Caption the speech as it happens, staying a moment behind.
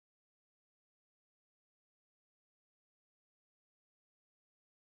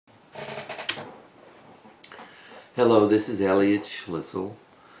Hello, this is Elliot Schlissel.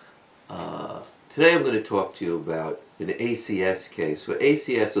 Today I'm going to talk to you about an ACS case where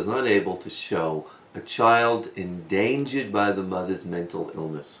ACS was unable to show a child endangered by the mother's mental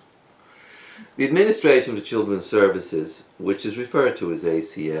illness. The Administration for Children's Services, which is referred to as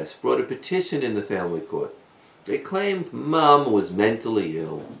ACS, brought a petition in the family court. They claimed Mom was mentally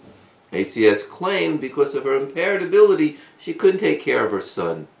ill. ACS claimed because of her impaired ability she couldn't take care of her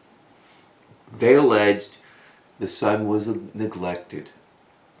son. They alleged the son was neglected.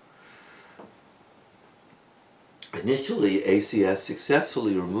 Initially, ACS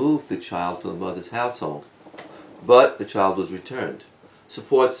successfully removed the child from the mother's household, but the child was returned.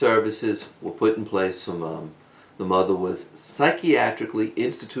 Support services were put in place for Mom. The mother was psychiatrically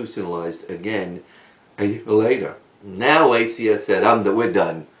institutionalized again a year later. Now ACS said, we're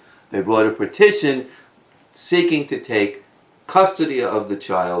done. They brought a petition seeking to take custody of the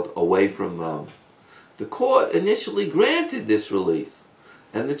child away from Mom. The court initially granted this relief,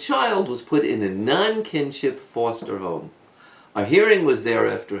 and the child was put in a non-kinship foster home. A hearing was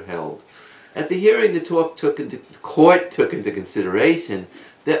thereafter held. At the hearing, the court took into consideration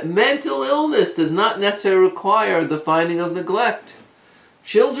that mental illness does not necessarily require the finding of neglect.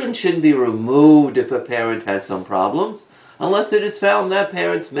 Children shouldn't be removed if a parent has some problems, unless it is found that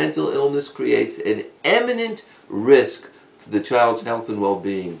parent's mental illness creates an imminent risk to the child's health and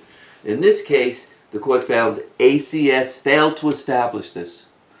well-being. In this case, the court found ACS failed to establish this.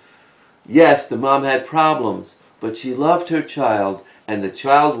 Yes, the mom had problems, but she loved her child, and the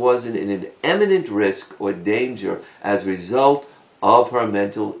child wasn't in an imminent risk or danger as a result of her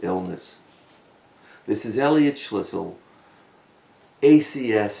mental illness. This is Elliot Schlissel,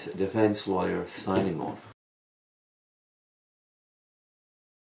 ACS defense lawyer, signing off.